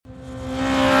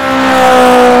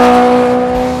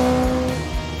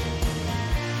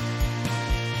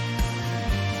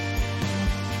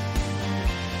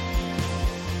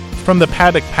from the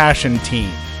Paddock Passion Team.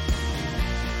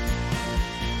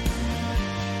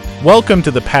 Welcome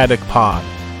to the Paddock Pod.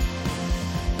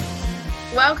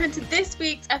 Welcome to this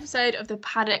week's episode of the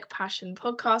Paddock Passion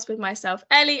podcast with myself,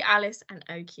 Ellie, Alice and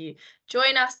Oyku.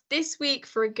 Join us this week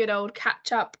for a good old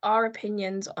catch up, our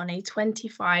opinions on a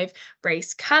 25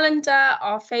 race calendar,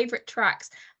 our favourite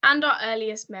tracks and our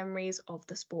earliest memories of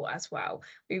the sport as well.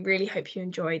 We really hope you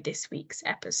enjoyed this week's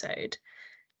episode.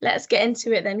 Let's get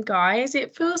into it then, guys.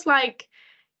 It feels a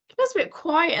bit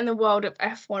quiet in the world of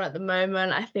F1 at the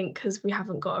moment, I think, because we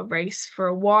haven't got a race for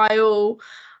a while.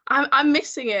 I'm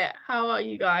missing it. How are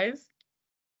you guys?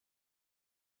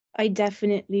 I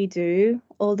definitely do.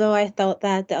 Although I thought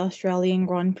that the Australian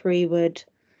Grand Prix would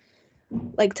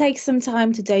take some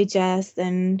time to digest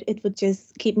and it would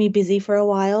just keep me busy for a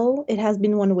while. It has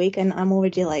been 1 week and I'm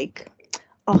already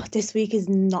this week is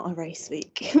not a race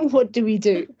week. What do we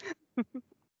do?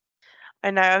 I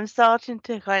know, I'm starting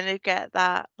to kind of get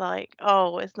that,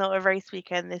 it's not a race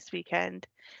weekend this weekend.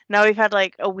 Now we've had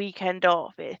a weekend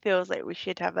off, it feels like we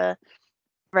should have a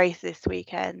race this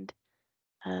weekend.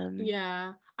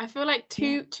 Yeah, I feel like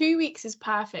two weeks is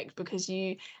perfect because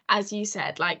you, as you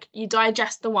said, you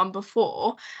digest the one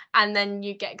before and then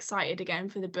you get excited again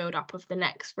for the build up of the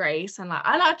next race. And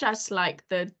I like just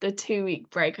the 2 week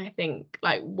break, I think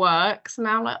works.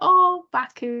 Now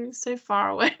Baku, so far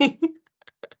away.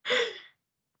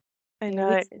 I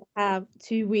know. We have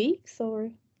 2 weeks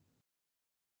or?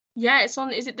 Yeah, is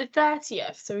it the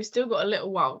 30th? So we've still got a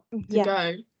little while to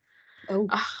go. Oh.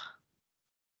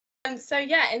 And so,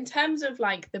 in terms of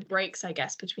the breaks, I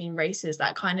guess, between races,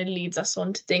 that kind of leads us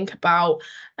on to think about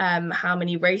how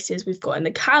many races we've got in the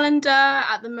calendar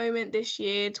at the moment this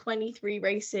year, 23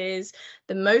 races,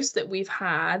 the most that we've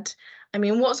had. I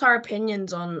mean, what's our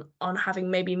opinions on having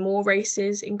maybe more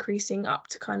races, increasing up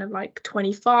to kind of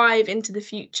 25 into the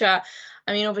future?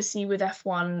 I mean, obviously with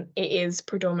F1, it is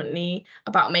predominantly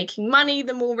about making money.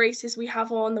 The more races we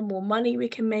have on, the more money we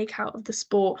can make out of the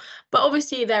sport. But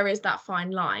obviously there is that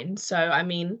fine line. So, I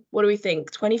mean, what do we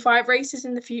think? 25 races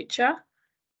in the future?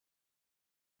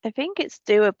 I think it's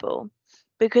doable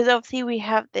because obviously we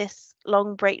have this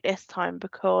long break this time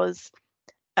because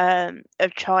of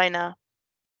China.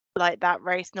 That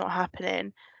race not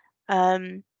happening.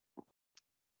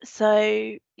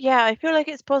 So yeah, I feel like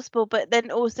it's possible, but then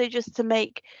also just to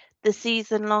make the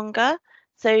season longer.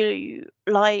 So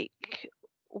when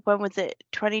was it?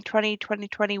 2020,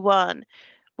 2021,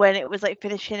 when it was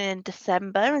finishing in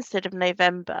December instead of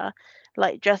November,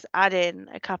 just adding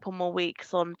a couple more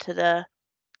weeks onto the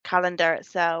calendar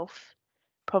itself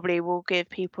probably will give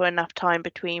people enough time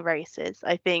between races.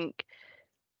 I think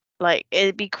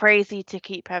it'd be crazy to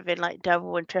keep having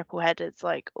double and triple headers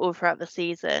all throughout the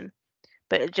season,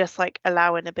 but just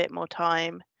allowing a bit more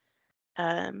time,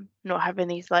 not having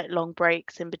these long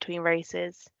breaks in between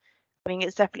races. I think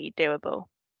it's definitely doable.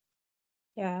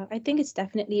 Yeah, I think it's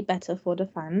definitely better for the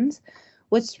fans.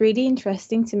 What's really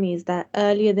interesting to me is that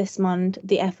earlier this month,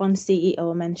 the F1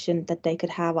 CEO mentioned that they could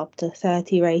have up to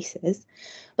 30 races.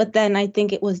 But then I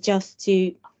think it was just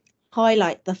to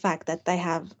highlight the fact that they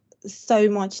have so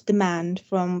much demand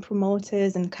from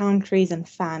promoters and countries and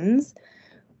fans.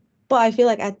 But I feel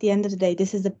like at the end of the day,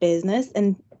 this is a business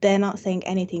and they're not saying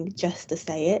anything just to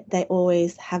say it. They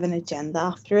always have an agenda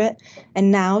after it.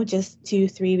 And now, just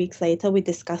 2-3 weeks later, we're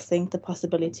discussing the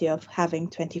possibility of having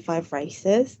 25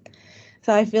 races.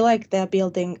 So I feel like they're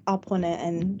building up on it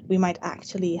and we might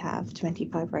actually have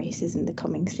 25 races in the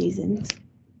coming seasons.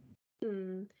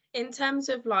 In terms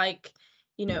of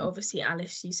obviously,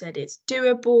 Alice, you said it's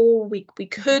doable. We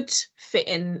could fit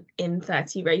in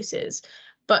 30 races,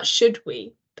 but should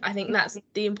we? I think that's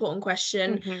the important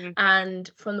question. Mm-hmm.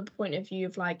 And from the point of view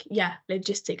of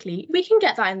logistically, we can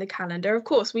get that in the calendar. Of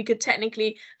course, we could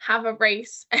technically have a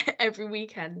race every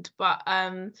weekend. But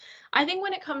I think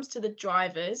when it comes to the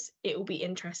drivers, it will be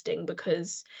interesting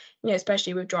because,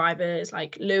 especially with drivers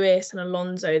like Lewis and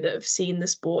Alonso that have seen the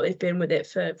sport, they've been with it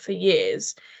for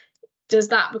years. Does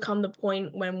that become the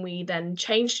point when we then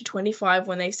change to 25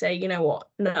 when they say, you know what,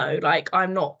 no,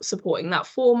 I'm not supporting that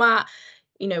format?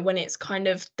 When it's kind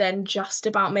of then just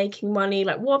about making money,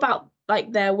 what about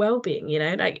their well-being?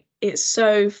 It's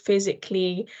so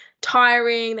physically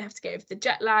tiring. They have to go over the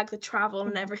jet lag, the travel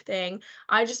and everything.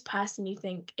 I just personally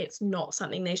think it's not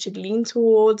something they should lean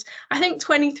towards. I think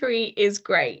 23 is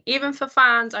great, even for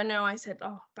fans. I know I said,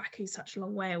 Baku's such a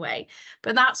long way away,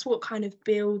 but that's what kind of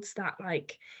builds that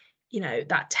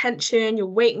that tension. You're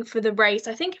waiting for the race.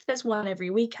 I think if there's one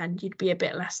every weekend, you'd be a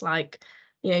bit less be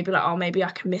maybe I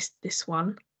can miss this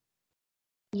one.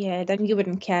 Yeah, then you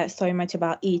wouldn't care so much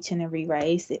about each and every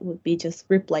race. It would be just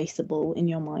replaceable in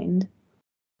your mind.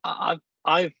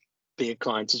 I'd be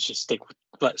inclined to just stick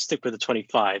with the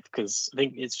 25 because I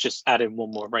think it's just adding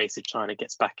one more race if China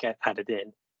gets back added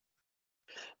in.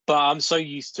 But I'm so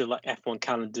used to like F1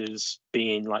 calendars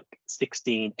being like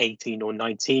 16, 18 or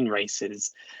 19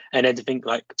 races. And then to think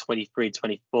like 23,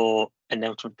 24 and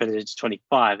then finish to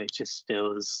 25, it just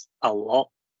feels a lot.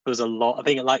 It was a lot. I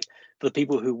think like for the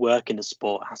people who work in the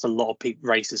sport, it has a lot of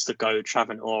races to go,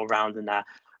 traveling all around and that,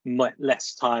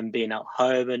 less time being at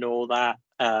home and all that.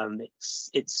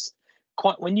 It's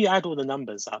quite, when you add all the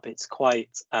numbers up, it's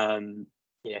quite,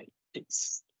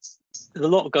 it's a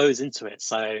lot goes into it.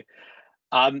 So,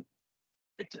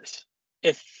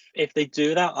 if they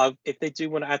do that, if they do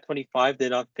want to add 25,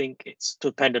 then I think it's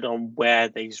dependent on where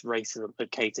these races are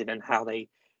located and how they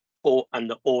and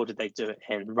the order they do it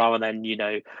in, rather than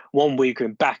 1 week we're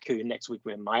in Baku, next week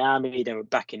we're in Miami, then we're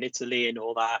back in Italy and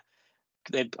all that.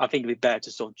 I think it'd be better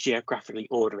to sort of geographically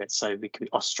order it, so we could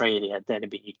be Australia, then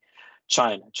it'd be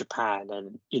China, Japan,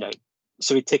 and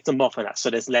so we tick them off of that.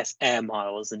 So there's less air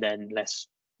miles and then less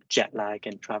jet lag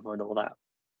and travel and all that.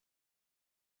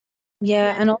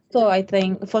 Yeah, and also I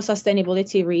think for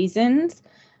sustainability reasons,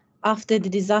 after the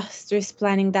disastrous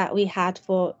planning that we had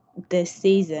for this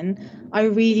season, I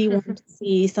really want to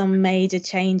see some major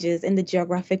changes in the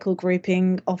geographical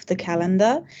grouping of the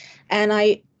calendar. And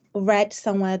I read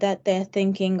somewhere that they're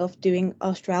thinking of doing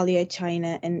Australia,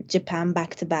 China, and Japan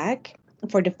back to back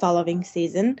for the following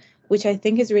season, which I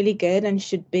think is really good and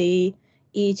should be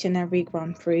each and every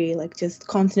Grand Prix, like just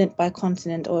continent by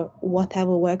continent or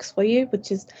whatever works for you, but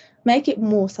just make it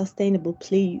more sustainable,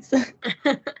 please.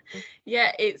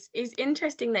 Yeah, it's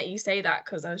interesting that you say that,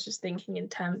 because I was just thinking in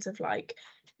terms of like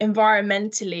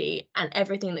environmentally and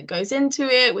everything that goes into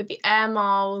it with the air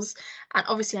miles, and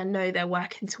obviously I know they're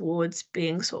working towards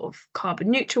being sort of carbon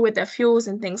neutral with their fuels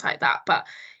and things like that, but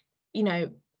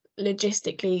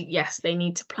logistically, yes, they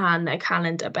need to plan their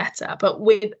calendar better, but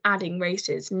with adding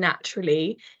races,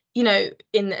 naturally, in a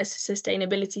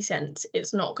sustainability sense,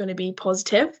 it's not going to be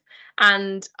positive.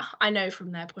 And I know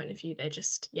from their point of view, they're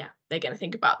going to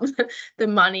think about the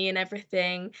money and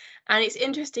everything. And it's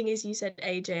interesting, as you said,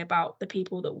 AJ, about the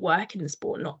people that work in the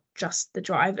sport, not just the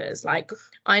drivers. Like,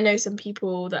 I know some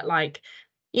people that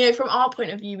from our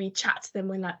point of view, we chat to them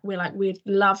when we'd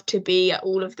love to be at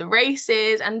all of the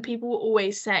races, and people will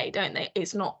always say, don't they,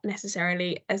 it's not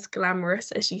necessarily as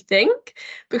glamorous as you think,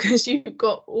 because you've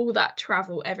got all that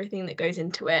travel, everything that goes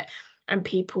into it, and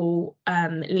people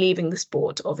leaving the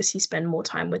sport to obviously spend more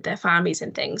time with their families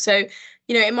and things. So,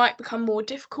 it might become more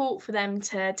difficult for them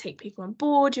to take people on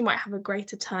board. You might have a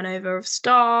greater turnover of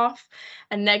staff,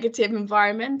 a negative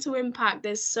environmental impact.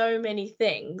 There's so many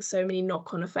things, so many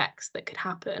knock-on effects that could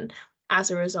happen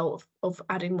as a result of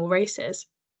adding more races.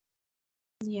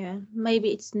 Yeah, maybe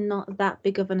it's not that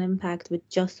big of an impact with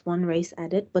just one race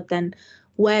added, but then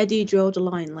where do you draw the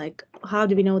line? Like, how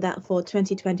do we know that for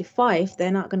 2025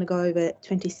 they're not going to go over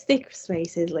 26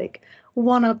 races, like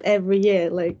one up every year?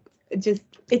 Like,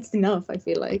 it's enough, I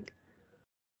feel like.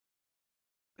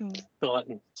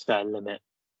 It's fair limit.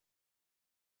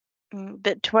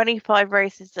 But 25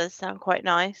 races does sound quite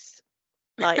nice,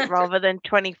 like rather than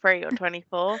 23 or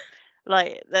 24.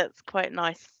 Like, that's quite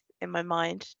nice in my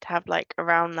mind to have like a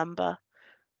round number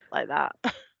like that.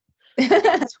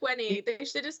 20, they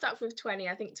should have stuck with 20.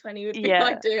 I think 20 would be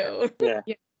ideal. Yeah.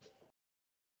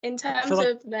 In terms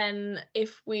of then,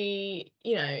 if we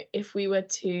were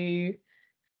to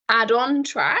add on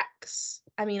tracks,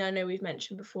 I mean, I know we've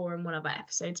mentioned before in one of our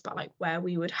episodes about like where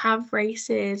we would have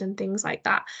races and things like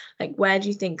that. Like, where do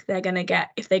you think they're going to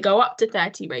get, if they go up to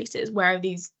 30 races, where are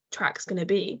these tracks going to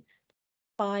be?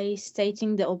 By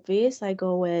stating the obvious, I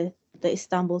go with the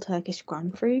Istanbul Turkish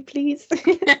Grand Prix, please.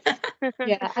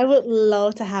 Yeah, I would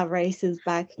love to have races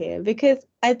back here, because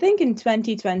I think in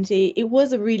 2020 it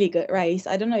was a really good race.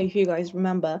 I don't know if you guys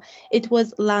remember. It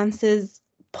was Lance's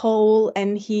pole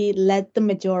and he led the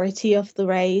majority of the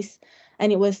race,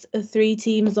 and it was 3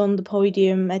 teams on the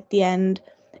podium at the end.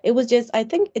 It was just, I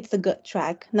think it's a good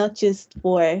track, not just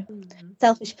for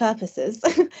selfish purposes,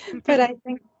 but I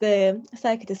think the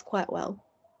circuit is quite well.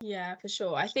 Yeah, for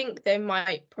sure. I think they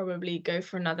might probably go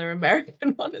for another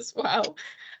American one as well.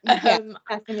 Yeah,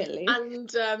 definitely.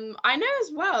 And I know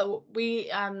as well,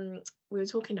 we were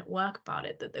talking at work about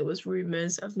it, that there was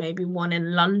rumours of maybe one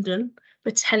in London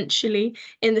potentially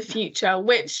in the future,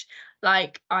 which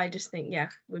like I just think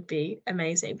would be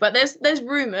amazing. But there's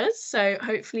rumours, so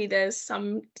hopefully there's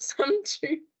some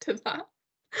truth to that.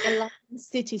 A London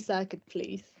city circuit,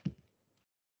 please.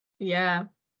 Yeah.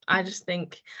 I just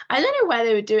think I don't know where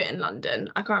they would do it in London.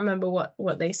 I can't remember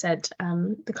what they said,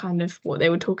 the kind of what they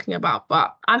were talking about,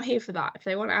 but I'm here for that. If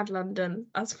they want to add London,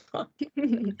 that's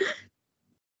fine.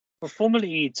 Well, formerly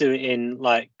you do it in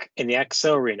the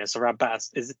Excel Arena, so around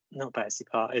is it not Battersea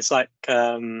Park? It's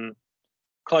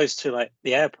close to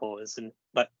the airport, is in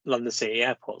London City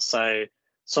Airport. So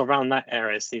around that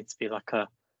area seems to be like a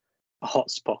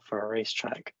hot spot for a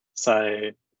racetrack.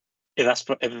 So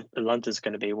if London's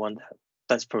going to be one,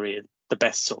 that's probably the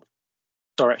best sort of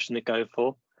direction to go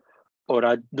for. Or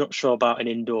I'm not sure about an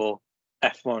indoor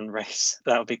F1 race.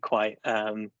 That would be quite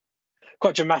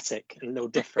dramatic and a little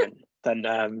different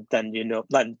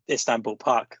than Istanbul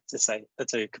Park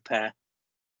to compare.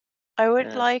 I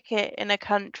would like it in a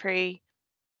country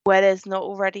where there's not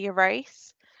already a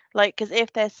race, because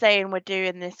if they're saying we're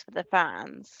doing this for the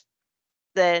fans,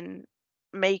 then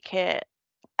make it,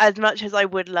 as much as I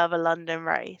would love a London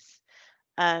race,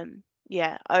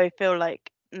 I feel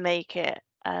like make it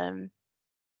in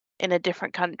a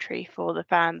different country for the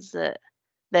fans that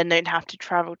then don't have to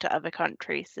travel to other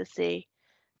countries to see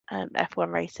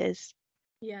F1 races.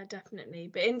 Yeah, definitely.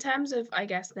 But in terms of, I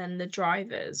guess, then the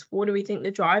drivers, what do we think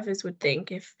the drivers would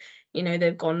think if,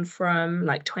 they've gone from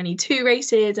 22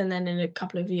 races and then in a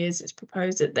couple of years it's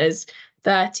proposed that there's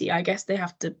 30? I guess they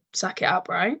have to suck it up,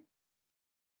 right?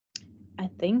 I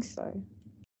think so.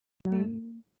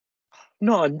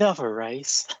 Not another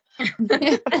race.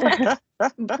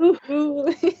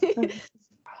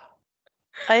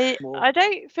 I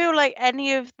don't feel like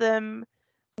any of them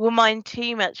will mind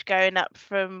too much going up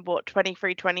from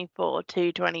 23, 24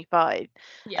 to 25.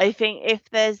 Yeah. I think if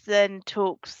there's then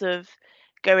talks of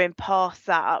going past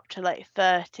that up to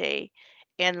 30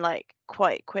 in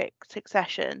quite quick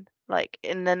succession,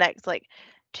 in the next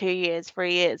 2 years,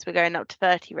 3 years, we're going up to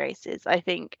 30 races. I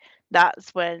think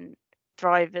that's when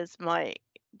drivers might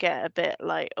get a bit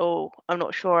oh, I'm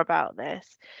not sure about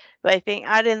this. But I think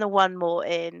adding the one more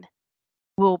in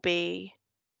will be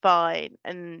fine,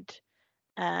 and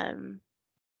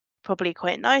probably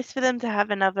quite nice for them to have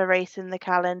another race in the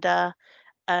calendar,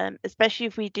 especially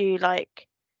if we do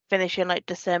finish in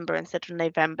December instead of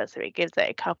November, so it gives it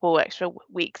a couple extra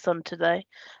weeks onto the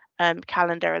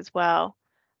calendar as well.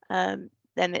 Then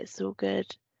it's all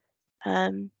good.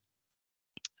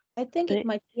 I think it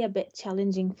might be a bit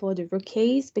challenging for the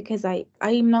rookies because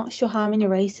I'm not sure how many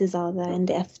races are there in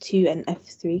the F2 and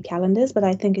F3 calendars, but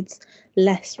I think it's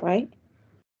less, right?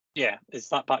 Yeah, it's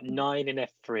about 9 in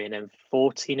F3 and then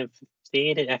 14 and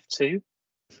 15 in F2.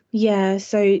 Yeah,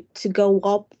 so to go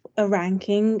up a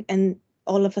ranking and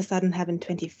all of a sudden having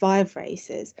 25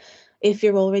 races, if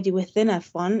you're already within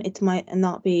F1, it might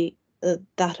not be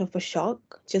that of a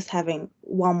shock just having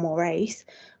one more race.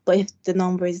 But if the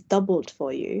number is doubled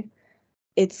for you,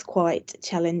 it's quite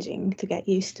challenging to get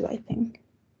used to, I think.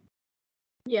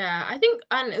 Yeah, I think,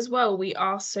 and as well, we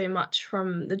ask so much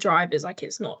from the drivers.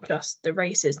 It's not just the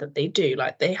races that they do.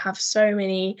 They have so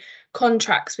many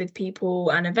contracts with people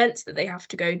and events that they have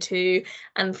to go to,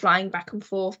 and flying back and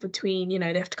forth between,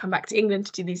 they have to come back to England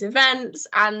to do these events,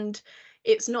 and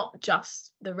it's not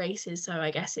just the races. So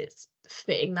I guess it's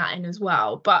fitting that in as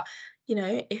well. But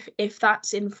if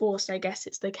that's enforced, I guess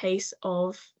it's the case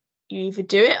of you either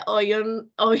do it or you're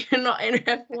not in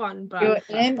F1. But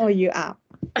you're in or you're out.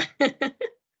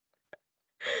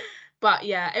 But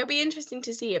yeah, it'll be interesting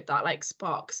to see if that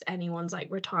sparks anyone's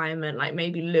retirement.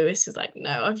 Maybe Lewis is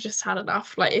no, I've just had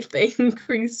enough. If they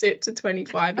increase it to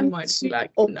 25, he might be no.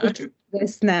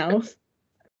 This now.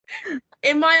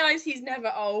 In my eyes, he's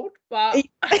never old, but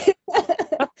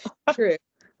true.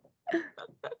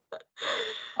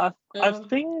 I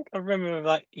think I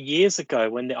remember years ago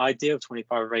when the idea of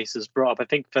 25 races was brought up. I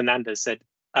think Fernando said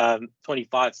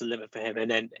 25 is the limit for him, and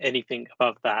then anything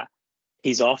above that,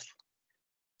 he's off.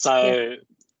 So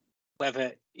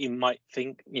whether you might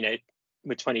think,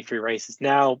 with 23 races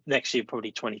now, next year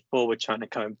probably 24 with China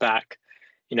coming back,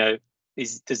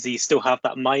 does he still have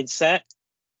that mindset?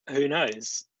 Who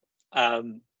knows?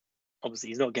 Obviously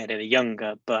he's not getting any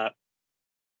younger, but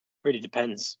really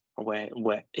depends on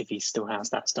where if he still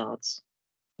has that stance.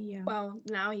 Yeah. Well,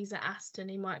 now he's at Aston,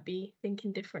 he might be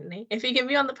thinking differently. If he can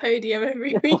be on the podium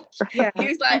every week,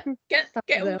 he's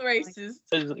get all the races.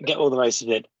 Get all the races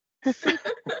in.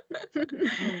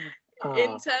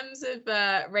 In terms of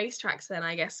racetracks, then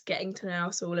I guess getting to know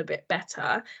us all a bit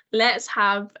better, let's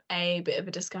have a bit of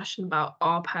a discussion about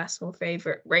our personal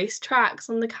favourite racetracks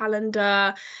on the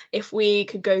calendar. If we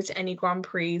could go to any Grand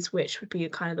Prix, which would be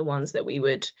kind of the ones that we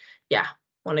would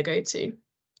want to go to?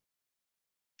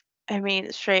 I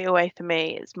mean, straight away for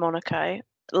me, it's Monaco.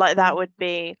 That would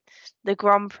be the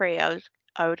Grand Prix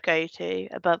I would go to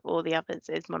above all the others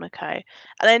is Monaco. And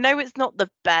I know it's not the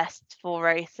best for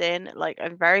racing, like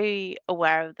I'm very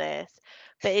aware of this,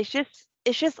 but it's just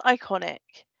iconic.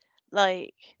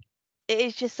 Like it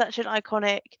is just such an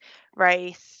iconic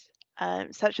race,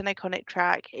 such an iconic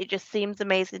track. It just seems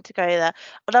amazing to go there.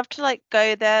 I'd love to like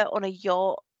go there on a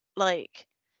yacht, like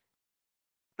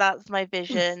that's my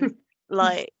vision,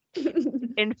 like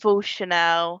in full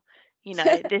Chanel. You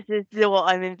know, this is what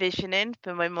I'm envisioning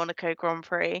for my Monaco Grand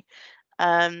Prix.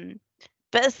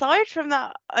 But aside from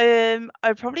that,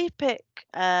 I'd probably pick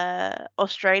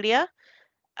Australia.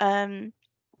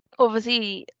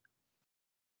 Obviously,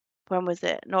 when was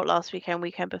it? Not last weekend,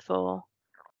 weekend before.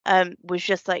 Was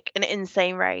just like an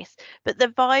insane race. But the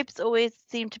vibes always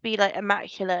seem to be like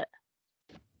immaculate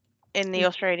in the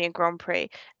Australian Grand Prix.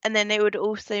 And then it would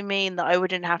also mean that I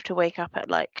wouldn't have to wake up at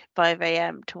like 5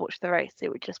 a.m. to watch the race. It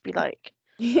would just be like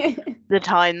the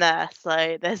time there.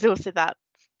 So there's also that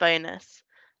bonus.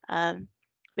 But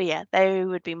yeah, they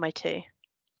would be my two.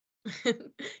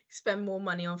 Spend more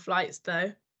money on flights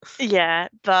though. Yeah,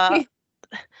 but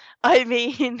I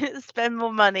mean, spend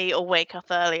more money or wake up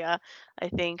earlier. I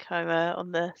think I'm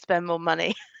on the spend more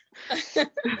money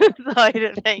side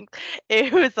of things.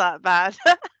 It was that bad.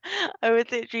 I was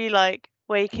literally like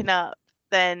waking up,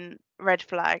 then red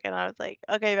flag, and I was like,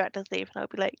 I'll go back to sleep, and I'll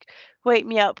be like, wake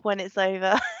me up when it's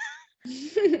over.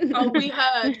 Oh, we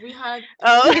heard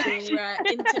Oh.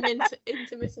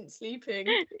 intermittent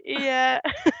sleeping. Yeah.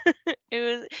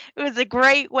 It was a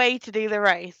great way to do the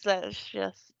race. That's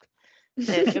just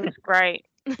it was great.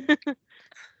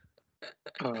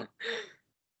 Oh.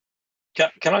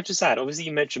 Can I just add? Obviously,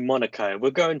 you mentioned Monaco.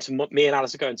 We're going to me and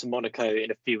Alice are going to Monaco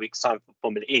in a few weeks' time for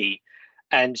Formula E,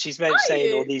 and she's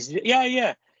saying all these.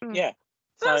 Yeah.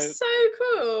 That's so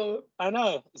cool. I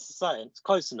know it's exciting. It's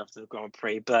close enough to the Grand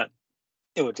Prix, but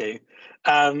it will do.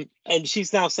 And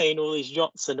she's now saying all these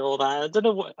yachts and all that. I don't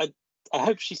know what. I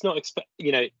hope she's not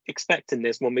expecting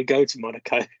this when we go to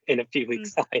Monaco in a few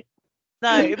weeks' time.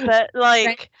 No, but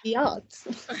like yachts.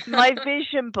 My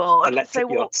vision board. Electric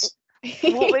yachts.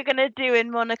 What we're gonna do in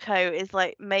Monaco is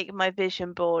like make my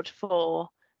vision board for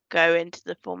going to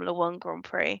the Formula One Grand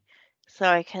Prix, so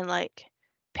I can like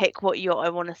pick what yacht I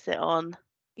want to sit on.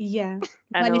 Yeah.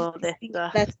 And all this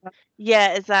stuff.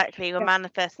 Yeah, exactly. We're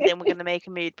manifesting. We're gonna make a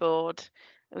mood board.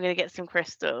 We're gonna get some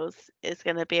crystals. It's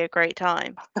gonna be a great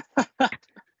time.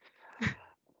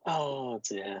 Oh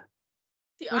dear.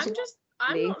 See,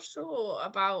 I'm not sure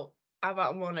about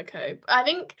Monaco. I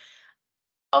think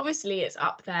obviously it's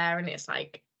up there and it's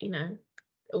like,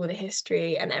 all the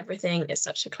history and everything. It's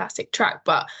such a classic track.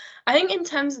 But I think in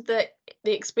terms of the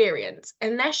experience,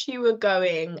 unless you were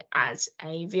going as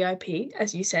a VIP,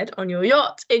 as you said, on your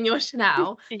yacht in your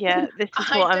Chanel. Yeah, this is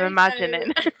what I'm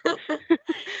imagining.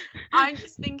 I'm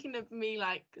just thinking of me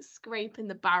like scraping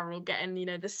the barrel, getting,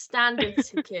 the standard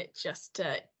ticket just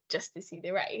to see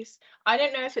the race. I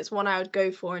don't know if it's one I would go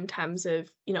for in terms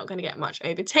of you're not going to get much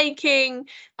overtaking.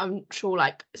 I'm sure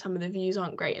like some of the views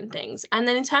aren't great and things. And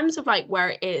then in terms of like where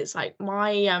it is, like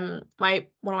my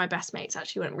one of my best mates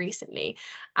actually went recently,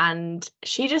 and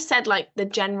she just said like the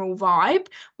general vibe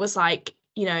was like,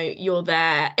 you're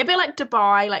there. It'd be like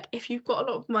Dubai, like if you've got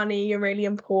a lot of money, you're really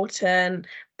important,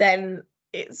 then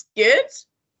it's good.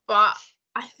 But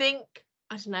I think,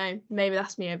 I don't know, maybe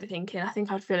that's me overthinking. I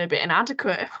think I'd feel a bit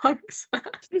inadequate if I was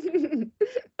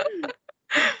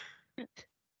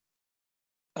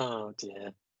Oh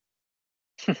dear.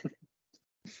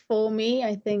 For me,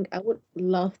 I think I would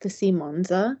love to see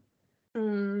Monza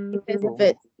because of Ooh.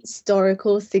 its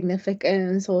historical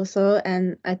significance also,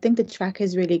 and I think the track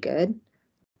is really good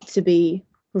to be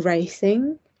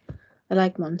racing. I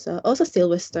like Monza. Also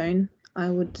Silverstone. I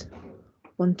would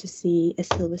want to see a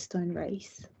Silverstone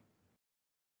race.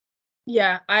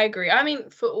 Yeah, I agree. I mean,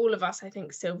 for all of us, I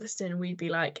think Silverstone, we'd be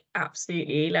like,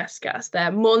 absolutely, let's get us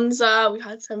there. Monza, we've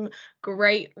had some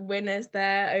great winners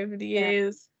there over the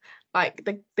years. Like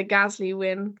the Gasly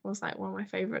win was like one of my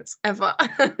favourites ever. So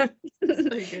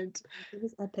good. It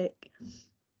was epic.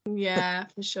 Yeah,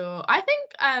 for sure. I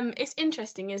think it's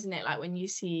interesting, isn't it? Like when you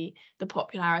see the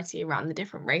popularity around the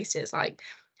different races, like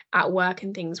at work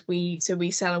and things, we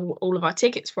sell all of our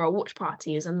tickets for our watch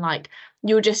parties, and like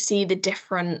you'll just see the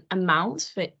different amounts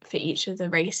for each of the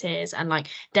races, and like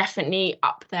definitely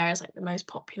up there as like the most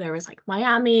popular is like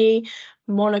Miami,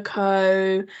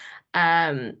 Monaco,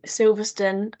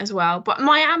 Silverstone as well. But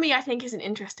Miami I think is an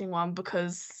interesting one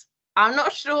because I'm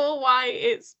not sure why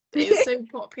it's so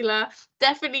popular.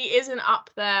 Definitely isn't up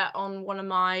there on one of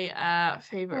my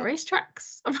favorite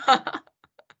racetracks.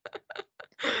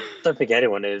 Don't think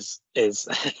anyone is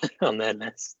on their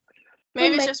list.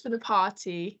 Maybe it's just for the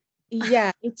party.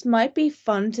 Yeah, it might be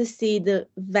fun to see the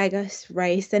Vegas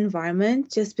race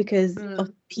environment just because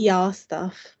of PR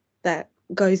stuff that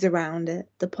goes around it.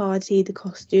 The party, the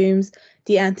costumes,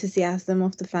 the enthusiasm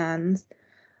of the fans.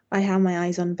 I have my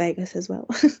eyes on Vegas as well.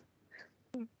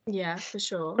 Yeah, for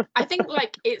sure. I think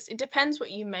like it depends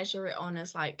what you measure it on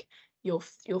as like your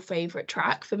favorite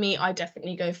track. For me, I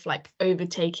definitely go for like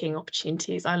overtaking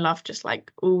opportunities. I love just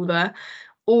like all the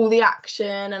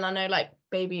action, and I know like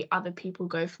maybe other people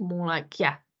go for more like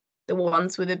the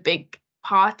ones with a big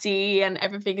party and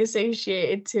everything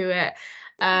associated to it.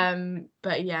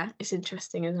 But yeah, it's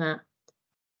interesting, isn't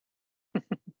it?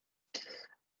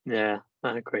 Yeah,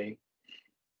 I agree.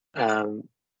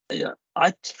 Yeah,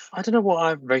 I don't know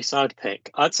what race I'd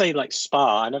pick. I'd say like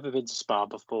Spa. I've never been to Spa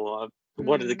before. I've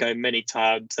wanted to go many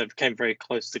times. I came very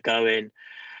close to going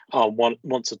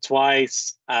once or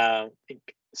twice. I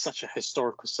think such a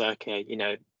historical circuit,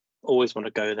 always want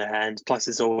to go there. And plus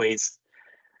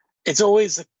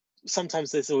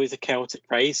sometimes there's always a chaotic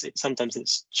race. Sometimes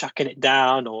it's chucking it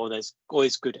down, or there's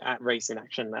always good at racing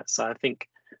action. So I think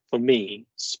for me,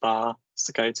 Spa is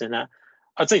to go to that.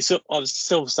 I'd say I was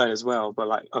Silverstone as well, but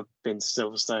like I've been to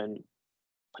Silverstone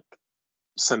like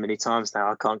so many times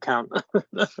now I can't count. Are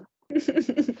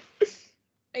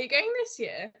you going this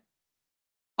year?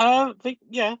 I think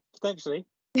potentially.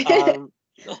 I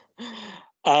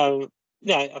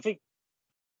think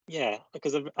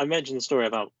because I mentioned the story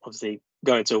about obviously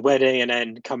going to a wedding and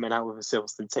then coming out with a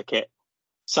Silverstone ticket.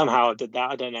 Somehow I did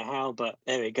that. I don't know how, but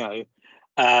there we go.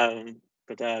 Haven't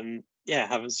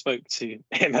spoke to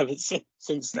him ever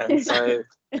since then. So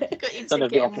got your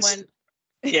ticket and went.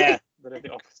 Yeah, but the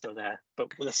offer's still there.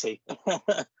 But let's see.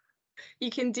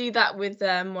 You can do that with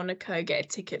Monaco. Get a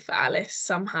ticket for Alice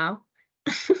somehow,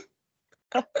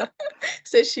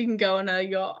 so she can go on her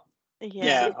yacht.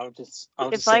 Yeah, I'll just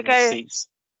if send the seats.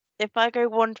 If I go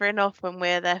wandering off when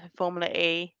we're there for Formula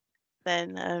E,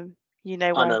 then you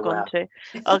know where I've gone to.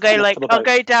 I'll go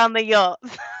down the yacht.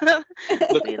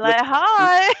 Be like,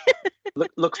 hi.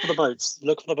 Look for the boats.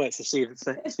 Look for the boats to see if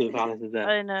Alice is there.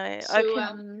 I know.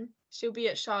 She'll be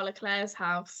at Charles Leclerc's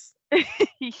house.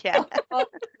 Yeah. Oh,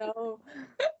 no.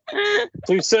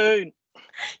 Too soon.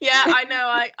 Yeah, I know.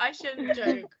 I shouldn't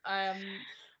joke.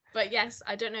 But yes,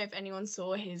 I don't know if anyone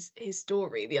saw his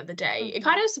story the other day. It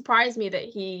kind of surprised me that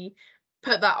he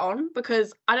put that on,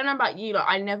 because I don't know about you, like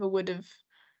I never would have.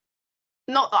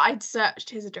 Not that I'd searched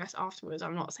his address afterwards,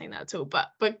 I'm not saying that at all,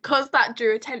 but because that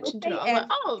drew attention to it, I was like,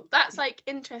 oh, that's like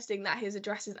interesting that his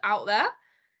address is out there.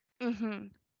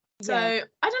 So I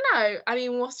don't know. I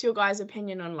mean, what's your guys'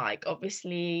 opinion on, like,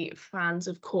 obviously fans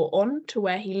have caught on to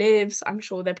where he lives. I'm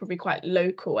sure they're probably quite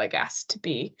local, I guess, to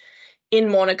be in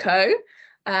Monaco.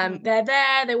 They're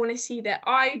there, they want to see their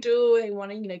idol, they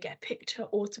want to, get a picture,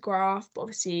 autograph, but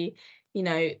obviously,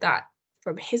 that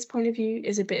from his point of view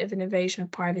is a bit of an invasion of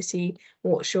privacy.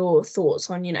 What's your thoughts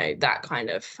on, that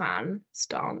kind of fan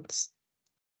stance?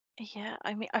 Yeah,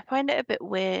 I mean, I find it a bit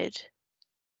weird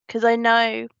because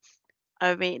this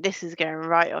is going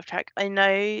right off track. I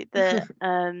know that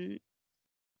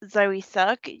Zoe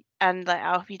Sugg and like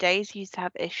Alfie Days used to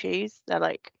have issues. They're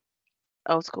like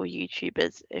old school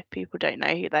YouTubers, if people don't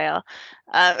know who they are.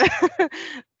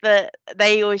 But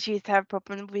they always used to have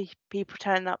problems with people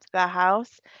turning up to their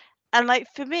house. And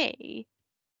like for me,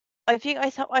 I think I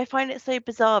find it so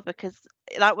bizarre because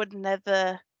that would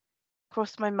never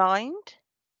cross my mind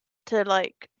to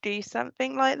like do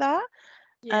something like that.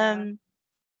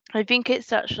 I think it's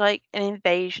such like an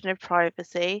invasion of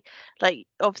privacy. Like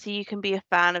obviously you can be a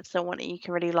fan of someone and you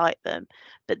can really like them,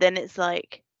 but then it's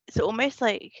almost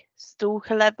like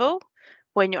stalker level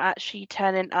when you're actually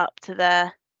turning up to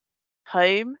their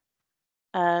home.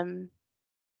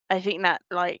 I think that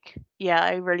I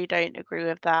really don't agree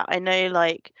with that. I know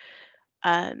like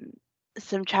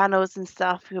some channels and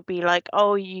stuff will be like,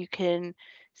 oh, you can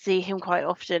see him quite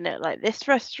often at like this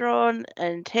restaurant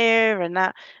and here and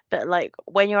that, but like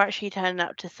when you're actually turning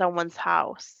up to someone's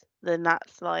house, then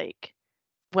that's like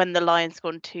when the line's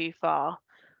gone too far.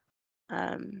 So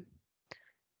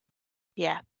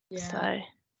I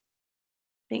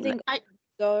think it's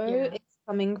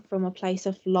coming from a place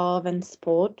of love and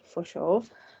sport for sure.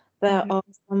 There are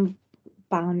some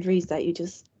boundaries that you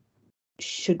just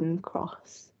shouldn't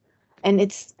cross, and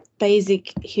it's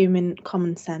basic human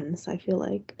common sense. I feel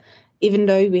like even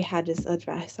though we had his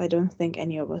address, I don't think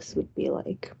any of us would be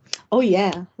like, oh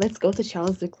yeah, let's go to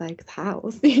Charles Leclerc's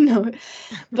house,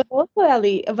 But also,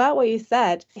 Ellie, about what you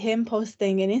said, him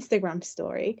posting an Instagram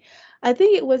story, I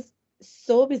think it was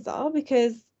so bizarre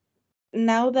because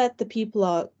now that the people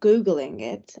are Googling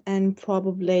it and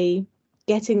probably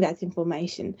getting that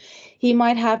information. He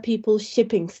might have people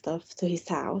shipping stuff to his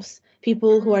house,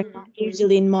 people who are not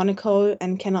usually in Monaco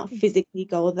and cannot physically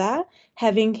go there,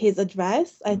 having his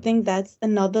address. I think that's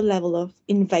another level of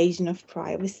invasion of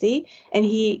privacy, and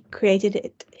he created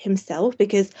it himself,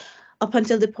 because up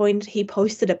until the point he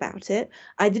posted about it,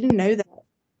 I didn't know that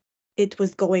it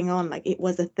was going on, like it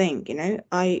was a thing, you know.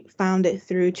 I found it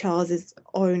through Charles's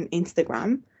own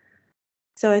Instagram.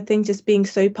 So I think just being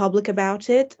so public about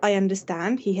it, I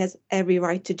understand he has every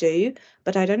right to do,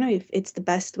 but I don't know if it's the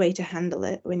best way to handle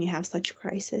it when you have such a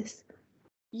crisis.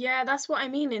 Yeah, that's what I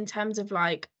mean in terms of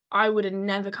like, I would have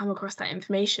never come across that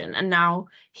information, and now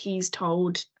he's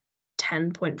told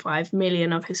 10.5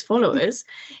 million of his followers.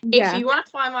 If you want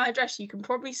to find my address, you can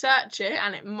probably search it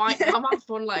and it might come up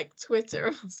on like Twitter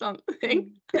or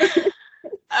something.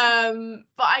 But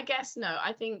I guess no,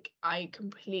 I think I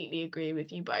completely agree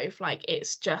with you both. Like,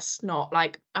 it's just not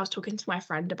like, I was talking to my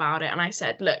friend about it and I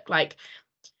said, look, like,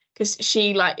 because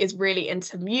she like is really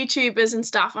into YouTubers and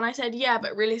stuff, and I said, yeah,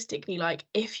 but realistically, like,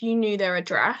 if you knew their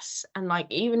address and like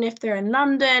even if they're in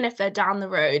London, if they're down the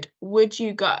road, would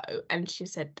you go? And she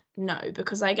said no,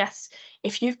 because I guess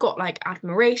if you've got like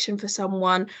admiration for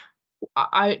someone,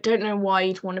 I don't know why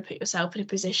you'd want to put yourself in a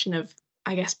position of,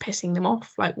 I guess, pissing them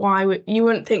off. Like, why would you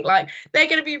wouldn't think like they're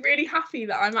going to be really happy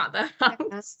that I'm at their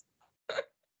house?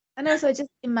 And also, just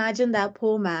imagine that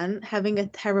poor man having a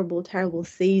terrible, terrible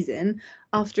season.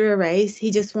 After a race,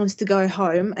 he just wants to go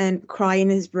home and cry in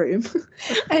his room.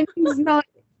 And he's not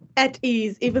at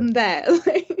ease even there.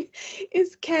 Like,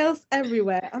 it's chaos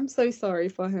everywhere. I'm so sorry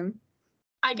for him.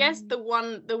 I guess the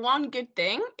one good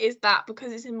thing is that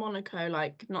because it's in Monaco,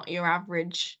 like, not your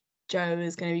average Joe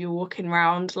is going to be walking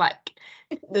around like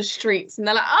the streets and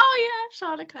they're like, oh yeah,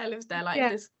 Charles Leclerc lives there. Like,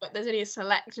 there's only a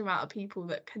select amount of people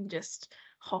that can just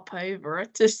hop over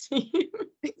to see him.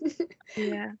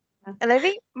 Yeah. And I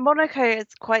think Monaco is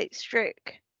quite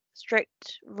strict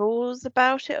rules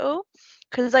about it all,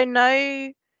 because I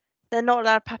know they're not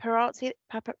allowed paparazzi.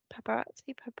 I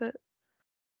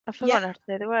forgot how to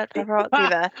say the word paparazzi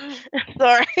there.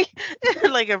 Sorry,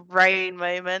 like a brain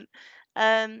moment.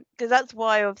 Because that's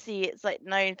why obviously it's like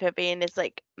known for being this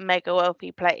like mega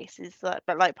wealthy place. Is like,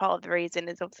 but like part of the reason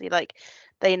is obviously like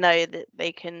they know that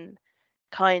they can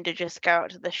kind of just go out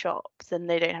to the shops and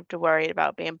they don't have to worry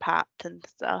about being papped and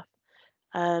stuff.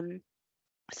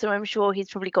 So I'm sure he's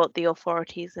probably got the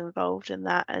authorities involved in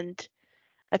that, and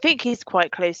I think he's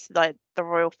quite close to like the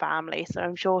royal family, so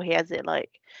I'm sure he has it like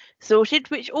sorted,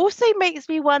 which also makes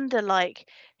me wonder, like,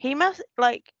 he must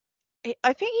like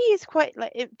I think he is quite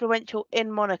like influential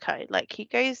in Monaco. Like, he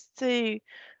goes to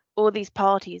all these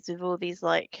parties with all these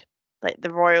like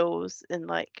the royals and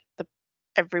like the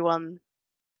everyone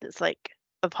that's like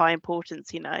of high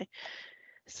importance, you know.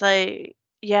 So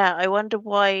yeah, I wonder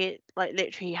why it, like,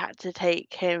 literally had to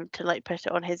take him to like put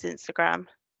it on his Instagram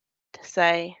to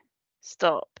say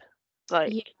stop.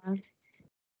 Like, Yeah.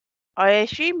 I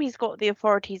assume he's got the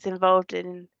authorities involved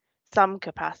in some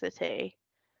capacity.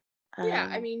 Yeah,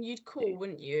 I mean, you'd call,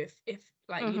 wouldn't you, if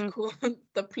like you'd call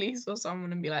the police or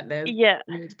someone and be like, there's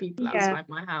loads of people outside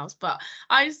my house. But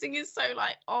I just think it's so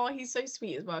like, oh, he's so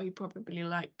sweet as well. He probably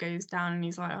like goes down and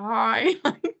he's like, hi,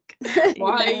 like,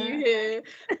 why are you here?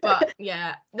 But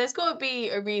yeah, there's got to be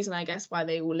a reason, I guess, why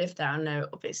they all live there. I know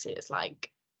obviously it's like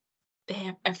they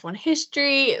have F1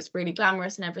 history, it's really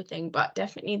glamorous and everything, but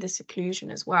definitely the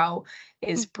seclusion as well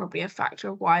is probably a factor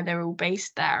of why they're all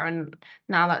based there, and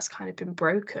now that's kind of been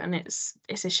broken. It's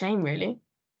a shame, really.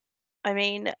 I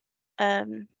mean,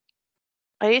 I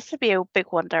used to be a big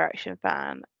One Direction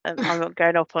fan, and I'm not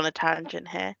going off on a tangent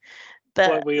here, but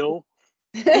Weren't we all?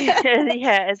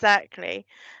 yeah, exactly.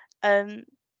 But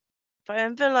I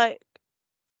remember like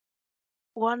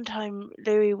one time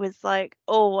Louis was like,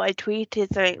 oh, I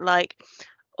tweeted something like,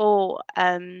 oh,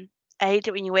 I hate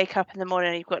it when you wake up in the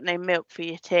morning and you've got no milk for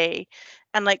your tea,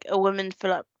 and like a woman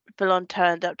full on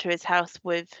turned up to his house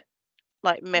with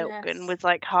like milk and was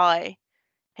like, hi,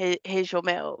 here's your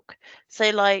milk. So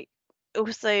like,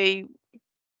 also,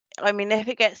 I mean, if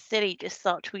it gets silly, just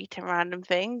start tweeting random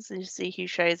things and just see who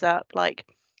shows up. Like,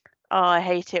 oh, I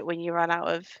hate it when you run out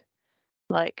of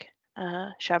like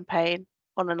champagne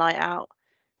on a night out.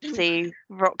 See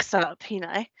rocks up, you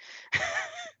know.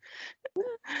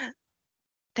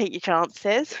 Take your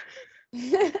chances.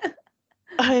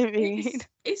 I mean,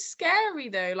 it's scary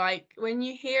though. Like when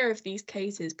you hear of these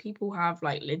cases, people have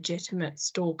like legitimate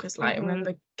stalkers. Like I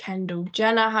remember Kendall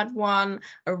Jenner had one,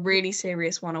 a really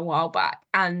serious one a while back.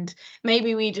 And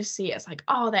maybe we just see it as like,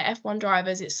 oh, they're F1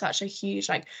 drivers. It's such a huge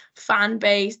like fan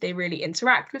base. They really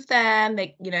interact with them.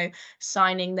 They, you know,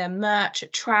 signing their merch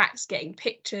at tracks, getting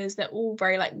pictures. They're all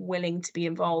very like willing to be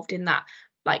involved in that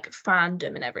like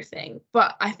fandom and everything.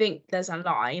 But I think there's a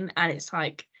line, and it's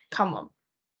like, come on.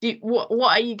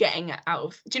 What are you getting out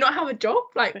of? Do you not have a job?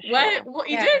 Like, what are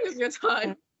you doing with your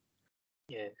time?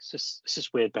 Yeah, it's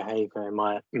just weird behaviour in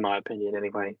my opinion.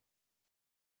 Anyway,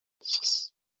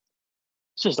 it's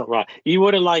just not right. You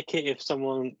wouldn't like it if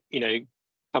someone, you know,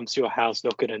 comes to your house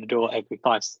knocking on the door every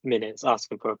 5 minutes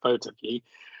asking for a photo of you.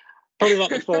 Probably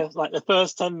like the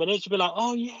first 10 minutes, you'll be like,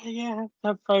 oh yeah,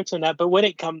 have a photo and that. But when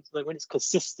it comes, like when it's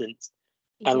consistent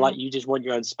and like you just want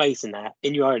your own space in that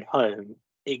in your own home,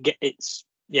 it's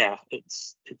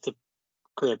a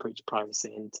clear breach of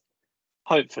privacy, and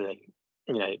hopefully,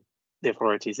 you know, the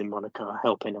authorities in Monaco are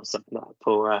helping or something like that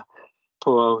for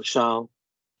poor old Charles.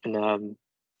 And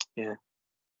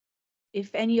If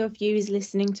any of you is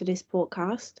listening to this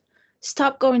podcast,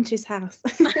 stop going to his house.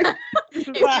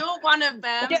 If you're one of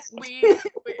them,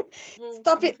 we'll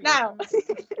stop it now.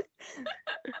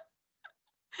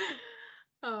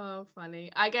 Oh,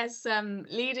 funny. I guess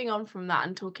leading on from that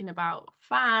and talking about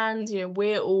fans, you know,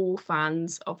 we're all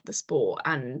fans of the sport,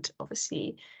 and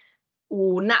obviously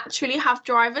will naturally have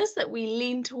drivers that we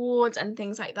lean towards and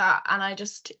things like that. And I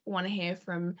just want to hear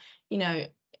from, you know,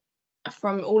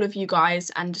 from all of you guys,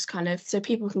 and just kind of so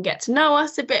people can get to know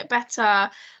us a bit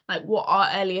better, like what our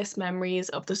earliest memories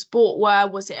of the sport were.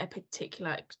 Was it a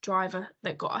particular driver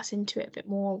that got us into it a bit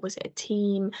more? Was it a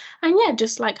team? And yeah,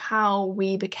 just like how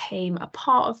we became a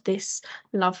part of this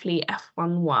lovely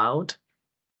F1 world.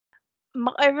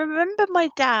 I remember my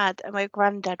dad and my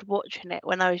granddad watching it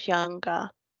when I was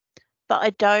younger, but I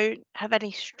don't have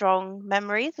any strong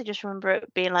memories. I just remember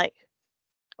it being like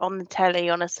on the telly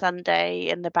on a Sunday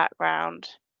in the background,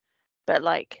 but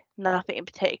like nothing in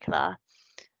particular.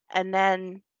 And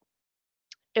then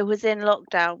it was in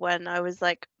lockdown when I was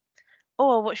like,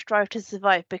 oh, I'll watch Drive to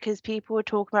Survive because people were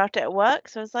talking about it at work.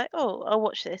 So I was like, oh, I'll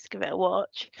watch this, give it a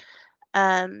watch.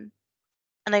 And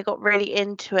I got really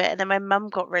into it. And then my mum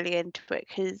got really into it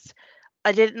because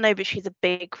I didn't know, but she's a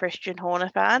big Christian Horner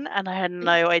fan, and I had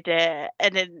no idea.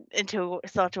 And then until I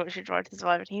started watching Drive to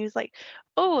Survive, and he was like,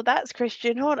 "Oh, that's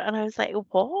Christian Horner," and I was like,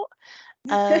 "What?"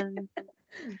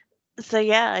 So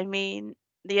yeah, I mean,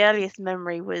 the earliest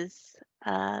memory was,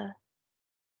 Drive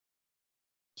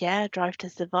to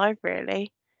Survive,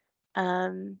 really.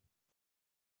 But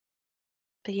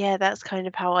yeah, that's kind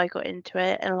of how I got into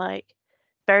it, and like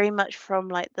very much from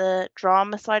like the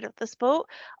drama side of the sport.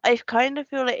 I kind of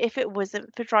feel like if it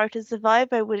wasn't for Drive to Survive,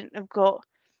 I wouldn't have got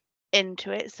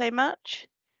into it so much,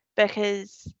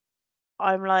 because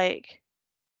I'm like,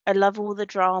 I love all the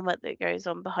drama that goes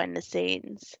on behind the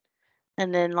scenes,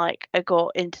 and then like I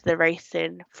got into the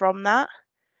racing from that.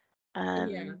 Have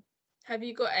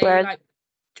you got whereas, like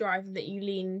driver that you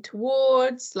lean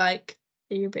towards? Like,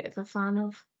 are you a bit of a fan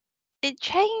of? it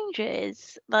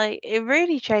changes, like it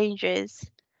really changes.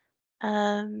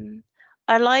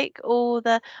 I like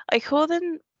I call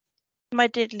them my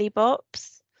diddly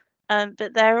bops,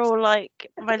 but they're all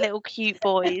like my little cute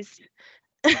boys.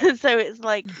 So it's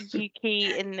like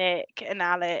Yuki and Nick and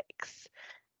Alex,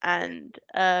 and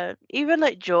even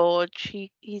like George,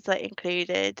 he's like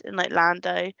included, and like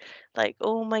Lando, like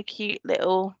all my cute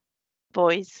little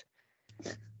boys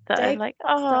that I'm like,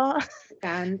 oh,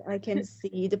 And I can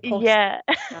see the post. yeah.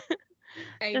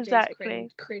 AJ's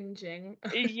Exactly. cringing.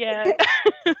 Yeah.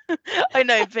 I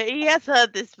know, but he has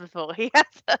heard this before. He has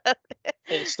heard it.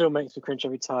 It still makes me cringe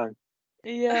every time.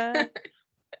 Yeah,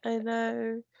 I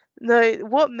know. No,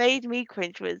 what made me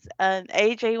cringe was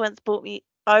AJ once bought me.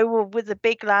 I was a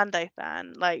big Lando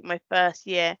fan, like my first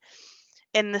year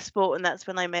in the sport, and that's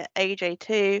when I met AJ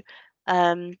too.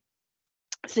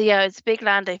 So yeah, I was a big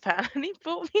Lando fan, and he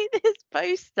bought me this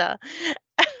poster.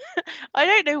 I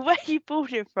don't know where he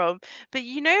bought it from, but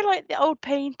you know, like the old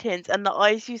paintings, and the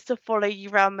eyes used to follow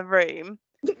you around the room.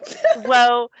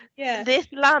 Well, Yeah. this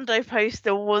Lando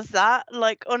poster was that,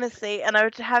 like, honestly, and I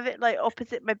would have it like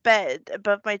opposite my bed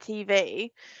above my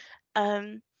TV.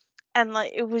 And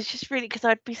like it was just really, because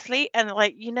I'd be asleep and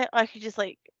like, you know, I could just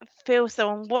like feel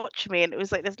someone watch me, and it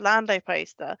was like this Lando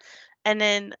poster. And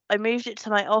then I moved it to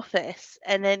my office,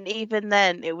 and then even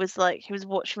then it was like he was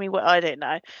watching me. What, I don't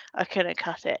know, I couldn't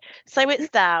cut it, so it's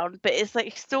down, but it's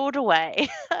like stored away.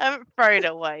 I haven't thrown it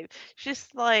away, it's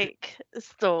just like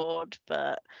stored.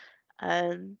 But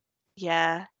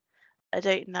yeah, I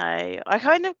don't know. I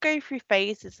kind of go through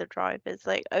phases of drivers.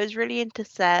 Like I was really into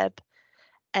Seb,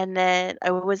 and then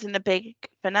I wasn't a big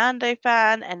Fernando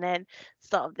fan, and then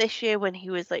start of this year when he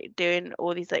was like doing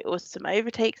all these like awesome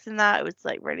overtakes and that, I was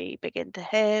like really big into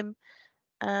him.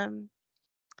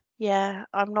 Yeah,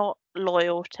 I'm not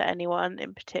loyal to anyone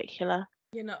in particular.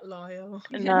 You're not loyal.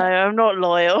 No, I'm not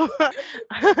loyal.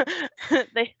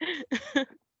 They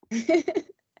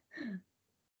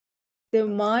So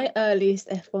my earliest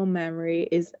F1 memory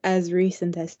is as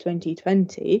recent as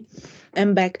 2020,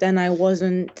 and back then I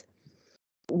wasn't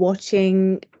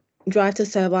watching Drive to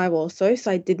Survive also,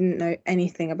 so I didn't know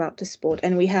anything about the sport.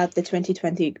 And we had the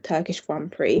 2020 Turkish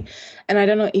Grand Prix, and I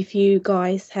don't know if you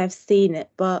guys have seen it,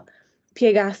 but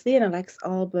Pierre Gasly and Alex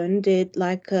Albon did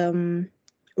like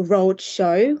road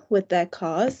show with their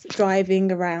cars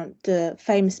driving around the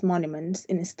famous monuments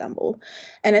in Istanbul.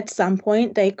 And at some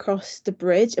point they crossed the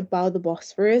bridge above the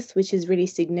Bosphorus, which is really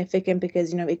significant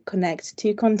because, you know, it connects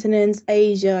two continents,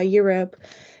 Asia, Europe.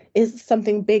 Is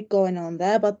something big going on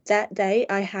there. But that day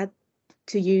I had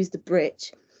to use the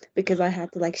bridge because I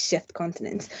had to like shift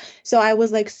continents. So I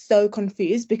was like so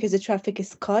confused because the traffic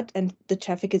is cut and the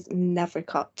traffic is never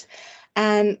cut.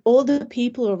 And all the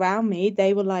people around me,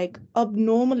 they were like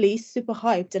abnormally super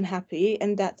hyped and happy.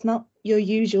 And that's not your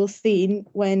usual scene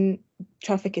when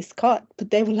traffic is cut.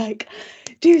 But they were like,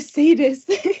 do you see this?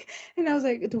 And I was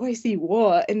like, do I see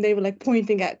what? And they were like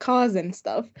pointing at cars and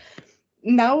stuff.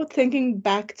 Now thinking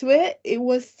back to it, it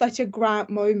was such a grand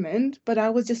moment, but I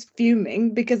was just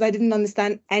fuming because I didn't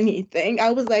understand anything.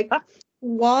 I was like,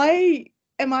 why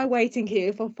am I waiting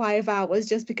here for 5 hours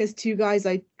just because two guys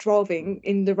are driving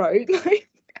in the road?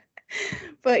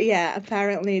 But yeah,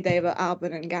 apparently they were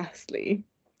Albon and Gasly.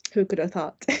 Who could have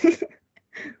thought?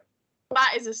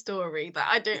 That is a story that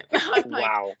I don't know. I'm like,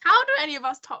 Wow. how do any of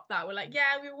us top that? We're like,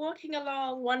 yeah, we were walking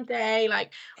along one day,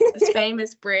 like this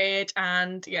famous bridge,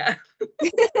 and yeah.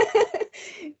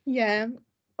 Yeah,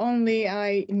 only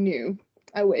I knew.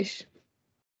 I wish.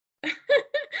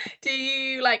 Do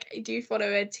you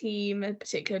follow a team, a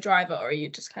particular driver, or are you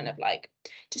just kind of like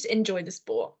just enjoy the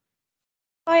sport?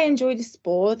 I enjoy the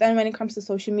sport, and when it comes to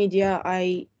social media,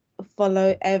 I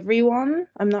follow everyone.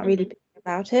 I'm not really picky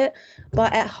about it,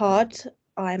 but at heart,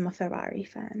 I'm a Ferrari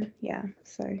fan. Yeah,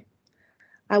 so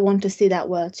I want to see that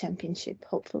world championship,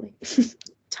 hopefully.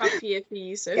 Tough year for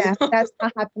you, so Yeah, that's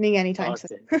not happening anytime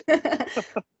soon. Can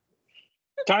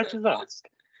I just ask?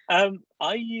 Do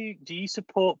you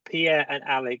support Pierre and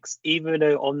Alex, even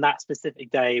though on that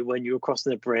specific day when you were crossing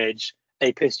the bridge,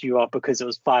 they pissed you off because it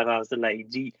was 5 hours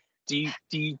delayed? Do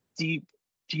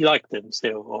you like them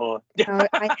still, or No,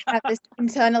 I have this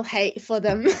internal hate for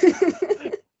them.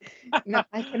 No,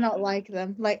 I cannot like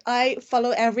them. Like I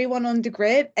follow everyone on the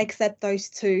grid except those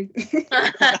two.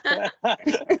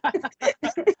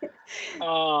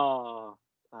 oh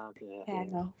dear. Yeah,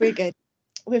 no, we're good.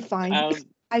 We're fine.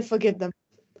 I forgive them.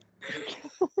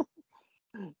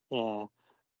 Yeah.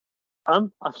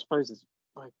 I suppose it's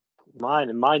like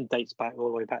mine dates back all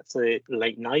the way back to the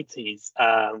late 90s,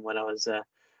 when I was a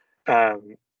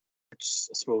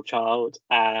small child.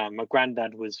 My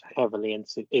granddad is heavily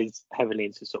into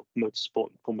sort of motorsport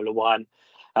and Formula One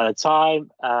at the time.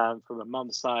 From my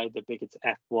mum's side, they're big into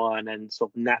F1, and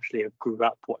sort of naturally I grew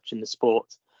up watching the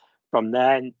sport from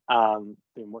then. Been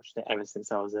watching it ever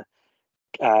since I was a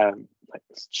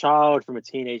child, from a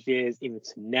teenage years even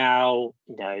to now.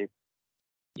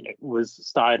 Was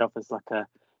started off as like a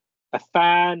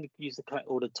fan, used to collect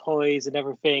all the toys and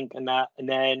everything and that, and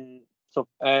then sort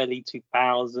of early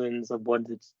 2000s I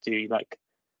wanted to do like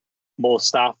more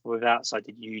stuff with that, so I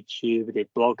did YouTube, I did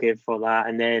blogging for that,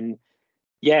 and then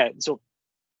sort of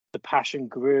the passion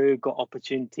grew, got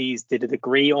opportunities, did a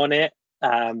degree on it,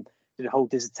 did a whole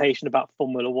dissertation about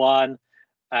Formula One,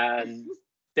 and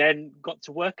then got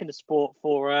to work in the sport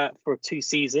for 2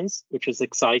 seasons, which was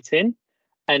exciting.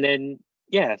 And then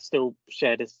still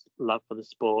share this love for the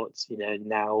sports,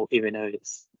 now, even though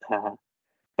it's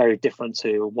very different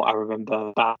to what I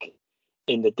remember back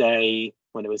in the day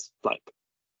when it was like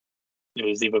it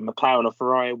was either McLaren or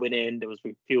Ferrari winning, there was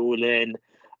refueling,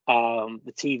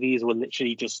 the TVs were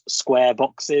literally just square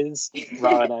boxes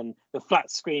rather than the flat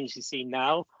screens you see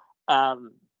now,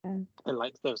 and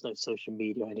like there was no social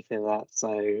media or anything like that.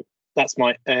 So that's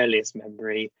my earliest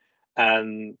memory.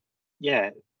 I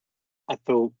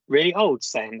feel really old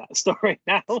saying that story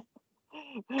now.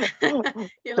 You're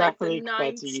like the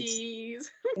 90s.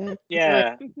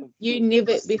 Yeah. You knew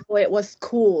it before it was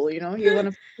cool, you're one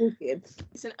of the cool kids.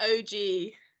 It's an OG.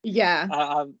 Yeah.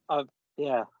 I'm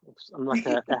like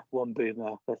a F1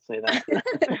 boomer, let's say that.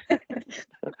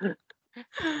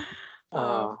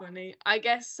 Oh, funny. I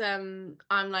guess I'm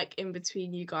like in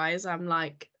between you guys. I'm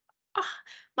like,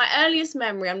 my earliest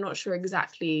memory, I'm not sure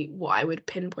exactly what I would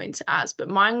pinpoint it as, but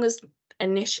mine was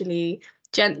initially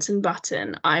Jenson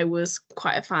Button. I was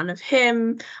quite a fan of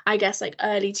him. I guess like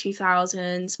early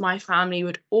 2000s, my family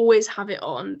would always have it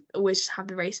on, always just have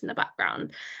the race in the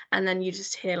background. And then you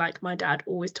just hear like my dad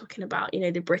always talking about, you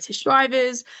know, the British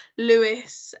drivers,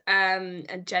 Lewis, and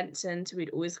Jenson. So we'd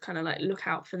always kind of like look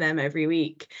out for them every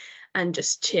week and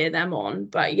just cheer them on.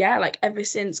 But yeah, like ever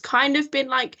since, kind of been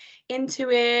like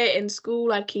into it in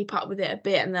school. I'd keep up with it a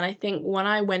bit, and then I think when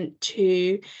I went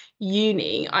to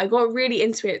uni, I got really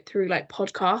into it through like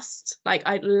podcasts. Like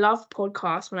I love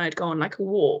podcasts when I'd go on like a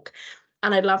walk,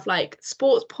 and I love like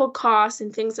sports podcasts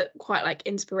and things that quite like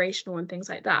inspirational and things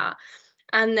like that.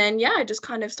 And then yeah, I just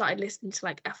kind of started listening to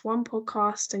like F1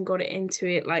 podcasts and got it into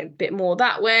it like a bit more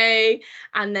that way.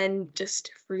 And then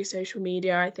just through social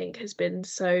media, I think has been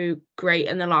so great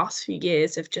in the last few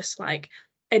years of just like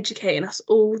educating us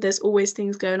all. There's always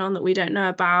things going on that we don't know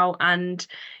about. And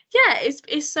yeah,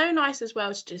 it's so nice as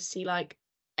well to just see like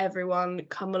everyone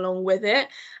come along with it.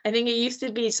 I think it used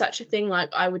to be such a thing,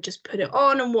 like I would just put it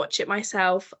on and watch it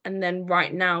myself. And then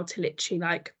right now to literally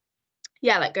like,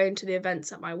 yeah, like going to the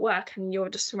events at my work and you're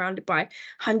just surrounded by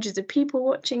hundreds of people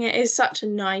watching it is such a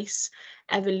nice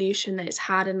evolution that it's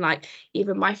had. And like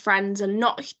even my friends are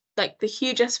not like the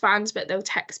hugest fans, but they'll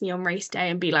text me on race day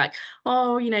and be like,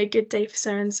 oh, you know, good day for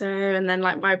so and so. And then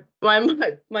like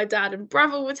my dad and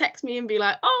brother will text me and be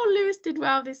like, oh, Lewis did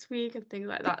well this week and things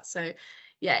like that. So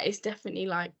yeah, it's definitely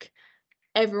like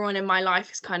everyone in my life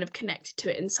is kind of connected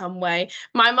to it in some way.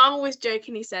 My mum always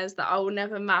jokingly says that I will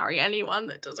never marry anyone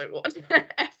that doesn't watch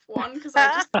F1 because I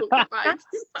just talk about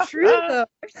it. True though.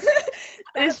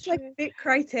 That's like a big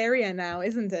criteria now,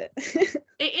 isn't it?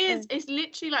 It is. It's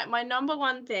literally like my number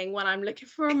one thing when I'm looking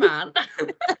for a man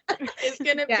is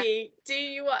gonna be, do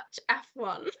you watch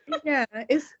F1? Yeah,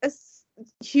 it's a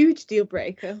huge deal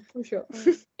breaker for sure.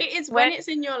 It is when it's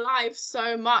in your life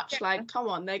so much. Like, come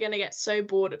on, they're gonna get so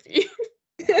bored of you.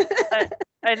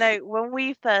 I know when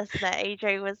we first met,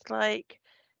 AJ was like,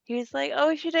 he was like, oh,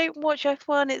 if you don't watch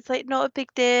F1, it's like not a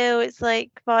big deal. It's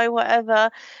like fine, whatever.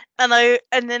 And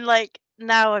then like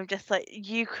now I'm just like,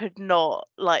 you could not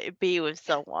like be with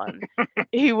someone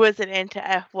who wasn't into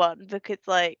F1 because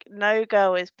like no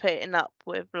girl is putting up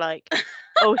with like,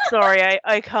 oh sorry,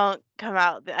 I can't come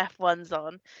out, the F1's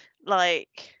on.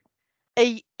 Like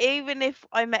even if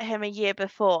I met him a year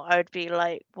before, I would be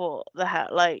like, what the hell?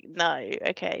 Like, no,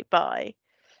 okay, bye.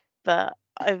 But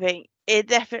I think it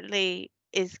definitely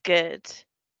is good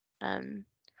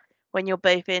when you're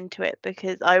both into it,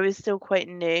 because I was still quite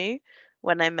new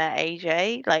when I met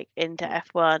AJ, like into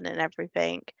F1 and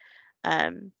everything.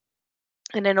 And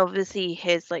then obviously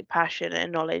his like passion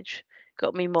and knowledge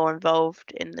got me more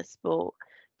involved in the sport.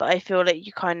 But I feel like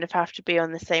you kind of have to be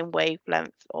on the same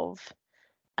wavelength of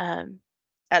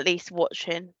at least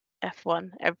watching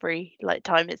F1 every like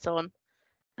time it's on.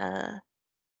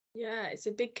 Yeah, it's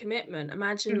a big commitment.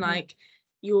 Imagine like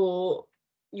your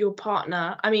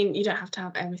partner, I mean, you don't have to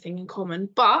have everything in common,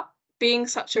 but being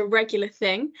such a regular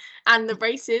thing, and the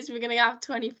races, we're gonna have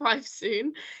 25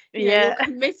 soon. You know, you're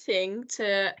committing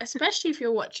to, especially if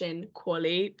you're watching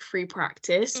quali, free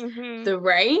practice, the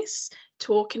race,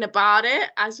 talking about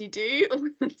it as you do all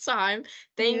the time.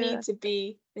 They need to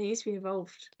be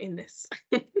involved in this.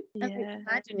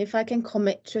 Imagine if I can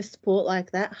commit to a sport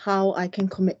like that, how I can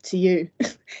commit to you.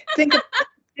 Think of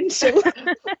potential.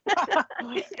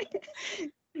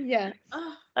 Yeah.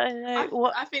 Oh, I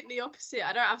know. I think the opposite.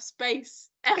 I don't have space.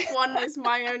 F1 is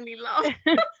my only love.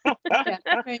 Yeah,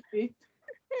 maybe.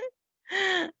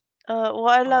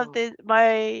 What I loved is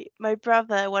my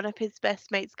brother, one of his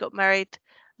best mates, got married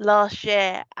last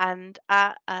year, and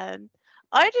I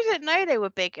didn't know they were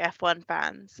big F1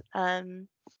 fans.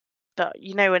 But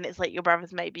you know when it's like your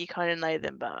brother's mate, you kind of know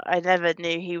them. But I never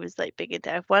knew he was like big into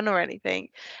F1 or anything.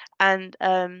 And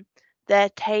their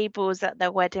tables at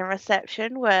their wedding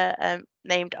reception were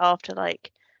named after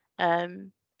like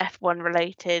F1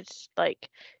 related like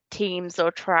teams or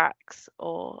tracks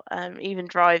or even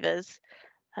drivers.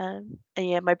 And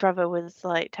yeah, my brother was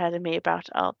like telling me about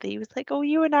it after. He was like, oh,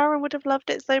 you and Aaron would have loved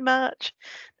it so much.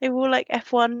 They were all like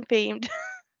F1 themed.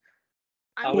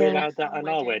 Are we allowed that on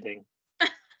our wedding?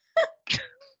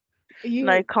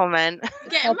 No comment.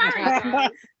 Getting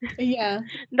married. Yeah.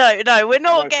 No, we're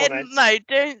not No getting. comments.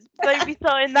 No, don't be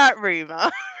starting that rumor.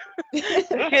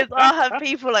 Because I'll have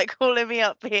people like calling me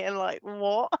up being like,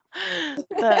 what?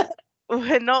 But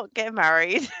we're not getting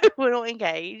married. We're not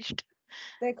engaged.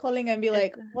 They're calling and be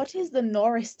like, what is the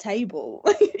Norris table?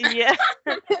 Yeah.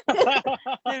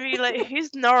 They'd be like,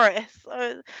 who's Norris?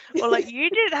 Or like, you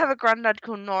didn't have a granddad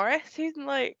called Norris. Who's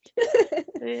like,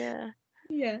 yeah.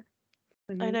 Yeah.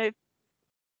 I know,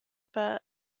 but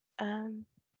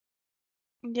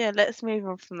yeah, let's move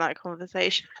on from that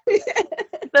conversation.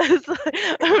 I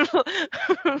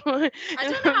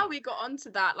don't know how we got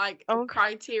onto that, like,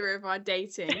 criteria of our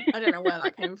dating. I don't know where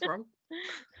that came from.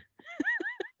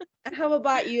 How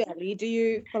about you, Ellie? Do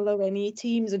you follow any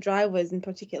teams or drivers in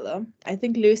particular? I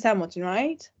think Lewis Hamilton,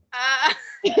 right?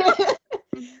 Do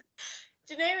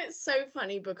you know, it's so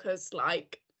funny because,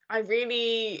 like, I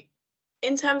really,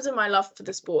 in terms of my love for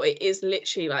the sport, it is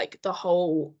literally like the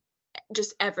whole,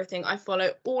 just everything. I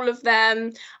follow all of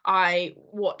them. I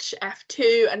watch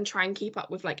F2 and try and keep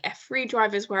up with like F3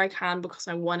 drivers where I can, because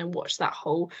I want to watch that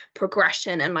whole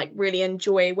progression and like really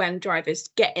enjoy when drivers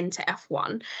get into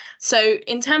F1. So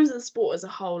in terms of the sport as a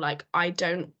whole, like,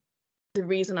 the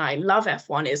reason I love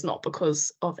F1 is not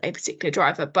because of a particular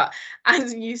driver, but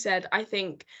as you said, I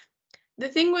think the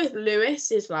thing with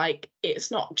Lewis is, like, it's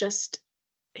not just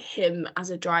him as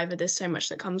a driver, there's so much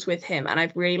that comes with him, and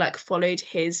I've really like followed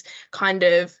his kind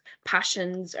of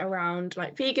passions around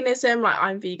like veganism, like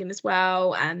I'm vegan as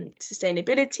well, and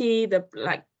sustainability, the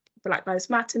like Black Lives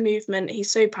Matter movement.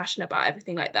 He's so passionate about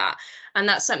everything like that, and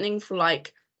that's something for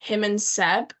like him and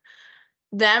Seb,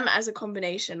 them as a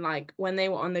combination, like when they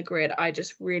were on the grid, I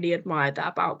just really admired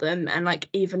that about them. And like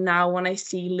even now when I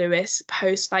see Lewis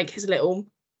post like his little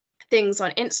things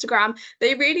on Instagram,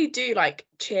 they really do like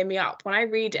cheer me up. When I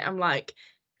read it, I'm like,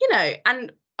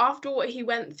 and after what he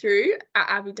went through at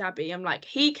Abu Dhabi, I'm like,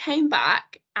 he came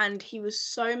back and he was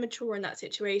so mature in that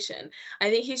situation. I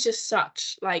think he's just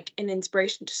such like an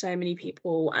inspiration to so many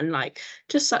people, and like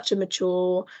just such a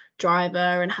mature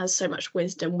driver, and has so much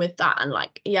wisdom with that. And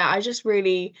like, yeah, I just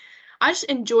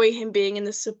enjoy him being in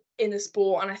the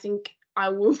sport, and I think I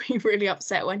will be really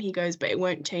upset when he goes, but it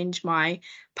won't change my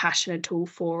passion at all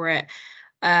for it.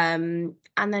 And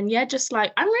then yeah, just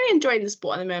like I'm really enjoying the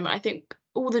sport at the moment. I think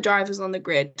all the drivers on the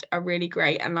grid are really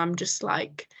great, and I'm just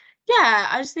like, yeah,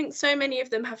 I just think so many of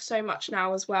them have so much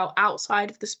now as well outside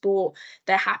of the sport.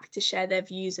 They're happy to share their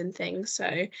views and things.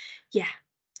 So yeah,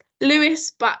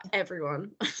 Lewis, but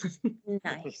everyone.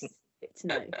 Nice. It's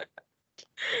nice.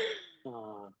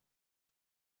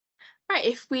 Right,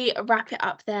 if we wrap it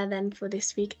up there then for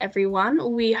this week,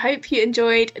 everyone, we hope you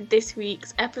enjoyed this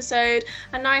week's episode.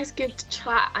 A nice good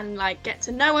chat and like get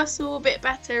to know us all a bit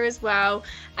better as well.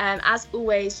 As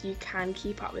always, you can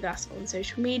keep up with us on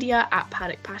social media at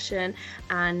Paddock Passion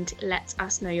and let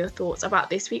us know your thoughts about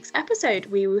this week's episode.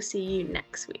 We will see you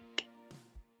next week.